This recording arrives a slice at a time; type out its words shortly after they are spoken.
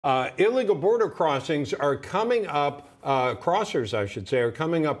Illegal border crossings are coming up, crossers, I should say, are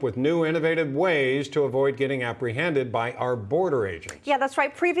coming up with new innovative ways to avoid getting apprehended by our border agents. Yeah, that's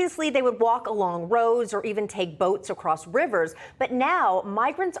right. Previously, they would walk along roads or even take boats across rivers. But now,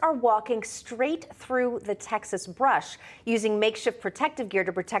 migrants are walking straight through the Texas brush, using makeshift protective gear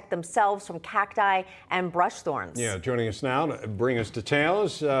to protect themselves from cacti and brush thorns. Yeah, joining us now to bring us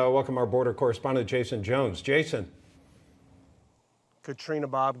details, welcome our border correspondent, Jaeson Jones. Jaeson. Katrina,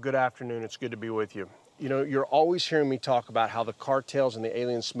 Bob, good afternoon. It's good to be with you. You know, you're always hearing me talk about how the cartels and the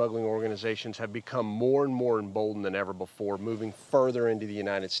alien smuggling organizations have become more and more emboldened than ever before, moving further into the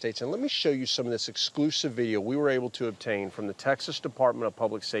United States. And let me show you some of this exclusive video we were able to obtain from the Texas Department of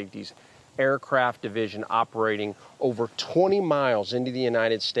Public Safety's Aircraft Division, operating over 20 miles into the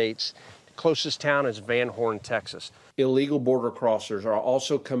United States. The closest town is Van Horn, Texas. Illegal border crossers are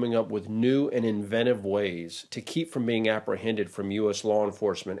also coming up with new and inventive ways to keep from being apprehended from U.S. law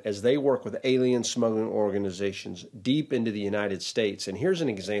enforcement as they work with alien smuggling organizations deep into the United States. And here's an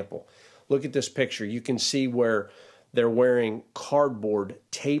example. Look at this picture. You can see where they're wearing cardboard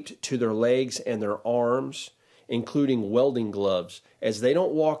taped to their legs and their arms, including welding gloves, as they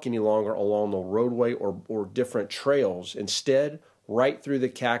don't walk any longer along the roadway or different trails. Instead, right through the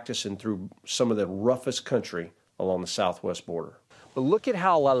cactus and through some of the roughest country along the southwest border. But look at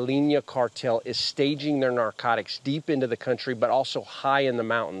how La Línea cartel is staging their narcotics deep into the country, but also high in the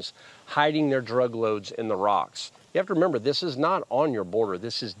mountains, hiding their drug loads in the rocks. You have to remember, this is not on your border.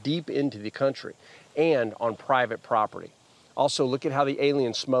 This is deep into the country and on private property. Also, look at how the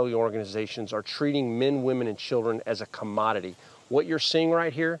alien smuggling organizations are treating men, women, and children as a commodity. What you're seeing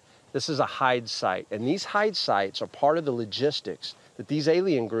right here, this is a hide site. And these hide sites are part of the logistics that these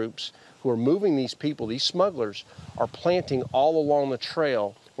alien groups who are moving these people, these smugglers, are planting all along the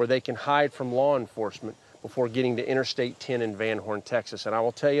trail where they can hide from law enforcement before getting to Interstate 10 in Van Horn, Texas. And I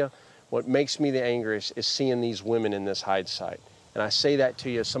will tell you, what makes me the angriest is seeing these women in this hide site. And I say that to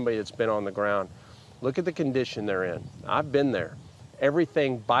you as somebody that's been on the ground. Look at the condition they're in. I've been there.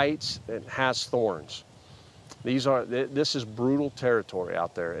 Everything bites and has thorns. This is brutal territory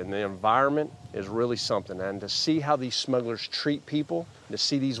out there, and the environment is really something. And to see how these smugglers treat people, to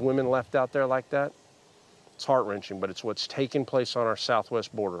see these women left out there like that, it's heart-wrenching, but it's what's taking place on our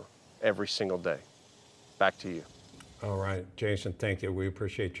southwest border every single day. Back to you. All right, Jaeson, thank you. We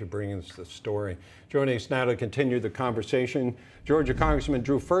appreciate you bringing us the story. Joining us now to continue the conversation, Georgia Congressman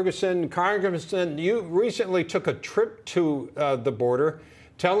Drew Ferguson. Congressman, you recently took a trip to the border.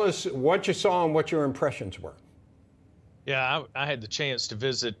 Tell us what you saw and what your impressions were. Yeah, I had the chance to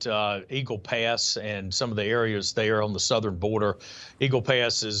visit Eagle Pass and some of the areas there on the southern border. Eagle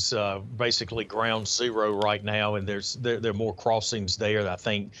Pass is basically ground zero right now, and there are more crossings there, I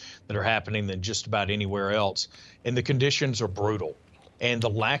think, that are happening than just about anywhere else. And the conditions are brutal. And the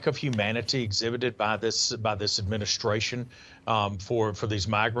lack of humanity exhibited by this administration for these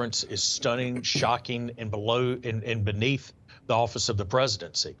migrants is stunning, shocking, and beneath the office of the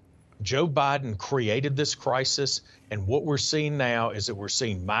presidency. Joe Biden created this crisis, and what we're seeing now is that we're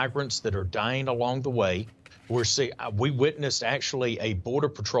seeing migrants that are dying along the way. We witnessed actually a Border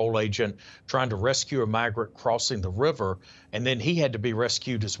Patrol agent trying to rescue a migrant crossing the river, and then he had to be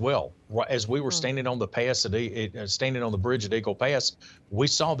rescued as well. As we were standing on the pass standing on the bridge at Eagle Pass, we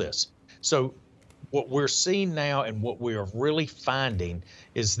saw this. So what we're seeing now and what we are really finding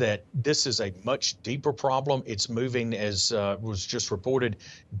is that this is a much deeper problem. It's moving, as was just reported,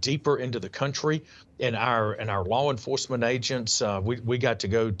 deeper into the country. And our law enforcement agents, we got to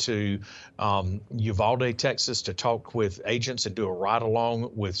go to Uvalde, Texas, to talk with agents and do a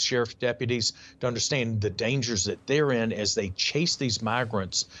ride-along with sheriff deputies to understand the dangers that they're in as they chase these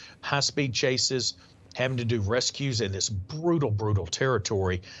migrants, high-speed chases, having to do rescues in this brutal, brutal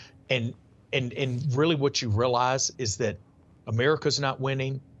territory. And really what you realize is that America's not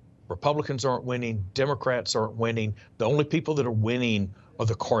winning, Republicans aren't winning, Democrats aren't winning. The only people that are winning are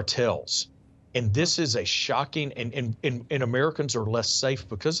the cartels. And this is a shocking, and Americans are less safe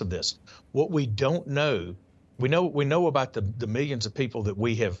because of this. What we don't know, we know about the millions of people that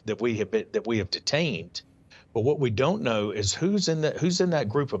we have detained. But what we don't know is who's in that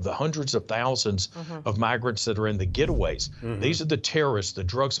group of the hundreds of thousands of migrants that are in the getaways. These are the terrorists, the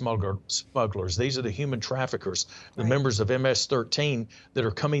drug smugglers. These are the human traffickers, the members of MS-13 that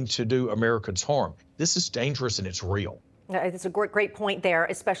are coming to do Americans harm. This is dangerous and it's real. It's a great point there,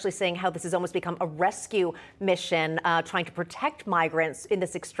 especially saying how this has almost become a rescue mission, trying to protect migrants in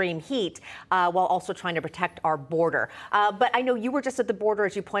this extreme heat, while also trying to protect our border. But I know you were just at the border,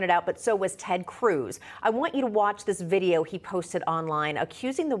 as you pointed out, but so was Ted Cruz. I want you to watch this video he posted online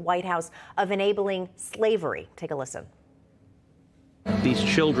accusing the White House of enabling slavery. Take a listen. These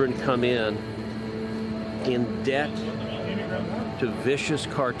children come in debt to vicious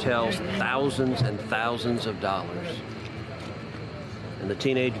cartels, thousands and thousands of dollars. And the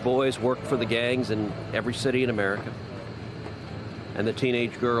teenage boys work for the gangs in every city in America. And the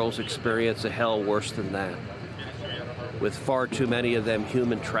teenage girls experience a hell worse than that, with far too many of them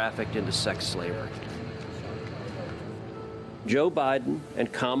human trafficked into sex slavery. Joe Biden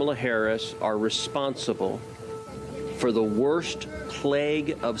and Kamala Harris are responsible for the worst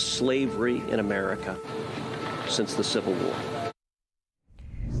plague of slavery in America since the Civil War.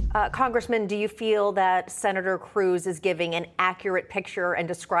 Congressman, do you feel that Senator Cruz is giving an accurate picture and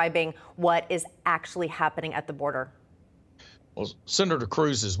describing what is actually happening at the border? Well, Senator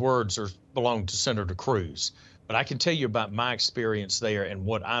Cruz's words belong to Senator Cruz. But I can tell you about my experience there and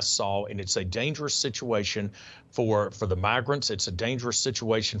what I saw, and it's a dangerous situation for the migrants. It's a dangerous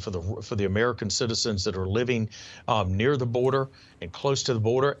situation for the American citizens that are living near the border and close to the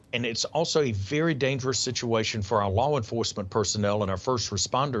border. And it's also a very dangerous situation for our law enforcement personnel and our first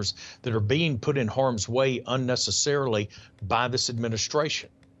responders that are being put in harm's way unnecessarily by this administration.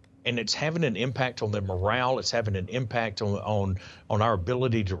 And it's having an impact on their morale. It's having an impact on our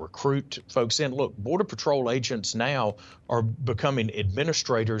ability to recruit folks in. Look, Border Patrol agents now are becoming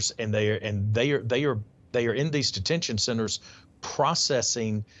administrators, and they are in these detention centers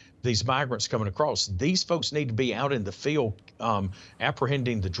processing these migrants coming across. These folks need to be out in the field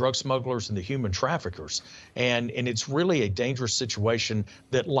apprehending the drug smugglers and the human traffickers. And it's really a dangerous situation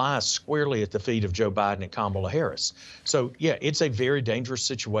that lies squarely at the feet of Joe Biden and Kamala Harris. So, yeah, it's a very dangerous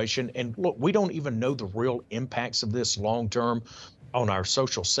situation. And look, we don't even know the real impacts of this long term on our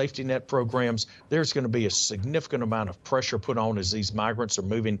social safety net programs. There's going to be a significant amount of pressure put on as these migrants are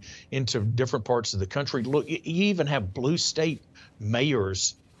moving into different parts of the country. Look, you even have blue state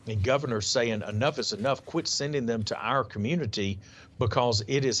mayors and governors saying enough is enough, quit sending them to our community because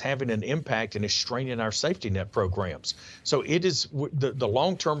it is having an impact and is straining our safety net programs. So it is the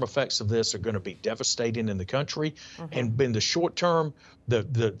long-term effects of this are going to be devastating in the country. And in the short term,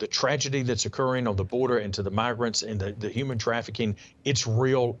 the tragedy that's occurring on the border and to the migrants and the human trafficking, it's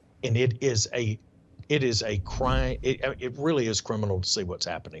real, and it is a crime. It really is criminal to see what's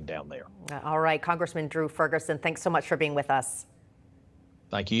happening down there. All right, Congressman Drew Ferguson, thanks so much for being with us.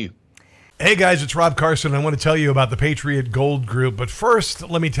 Thank you. Hey guys, it's Rob Carson. I want to tell you about the Patriot Gold Group. But first,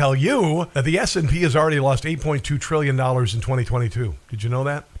 let me tell you that the S&P has already lost $8.2 trillion in 2022. Did you know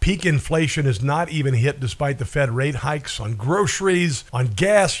that? Peak inflation is not even hit despite the Fed rate hikes on groceries, on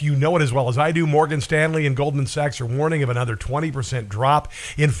gas. You know it as well as I do. Morgan Stanley and Goldman Sachs are warning of another 20% drop.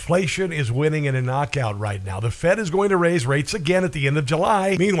 Inflation is winning in a knockout right now. The Fed is going to raise rates again at the end of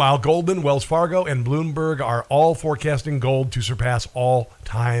July. Meanwhile, Goldman, Wells Fargo, and Bloomberg are all forecasting gold to surpass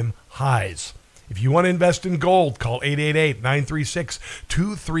all-time highs. If you want to invest in gold, call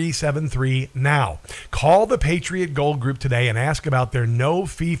 888-936-2373 now. Call the Patriot Gold Group today and ask about their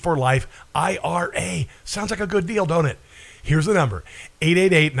no-fee-for-life IRA. Sounds like a good deal, don't it? Here's the number,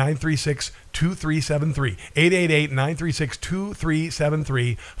 888-936-2373.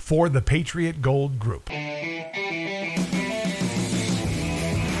 888-936-2373 for the Patriot Gold Group.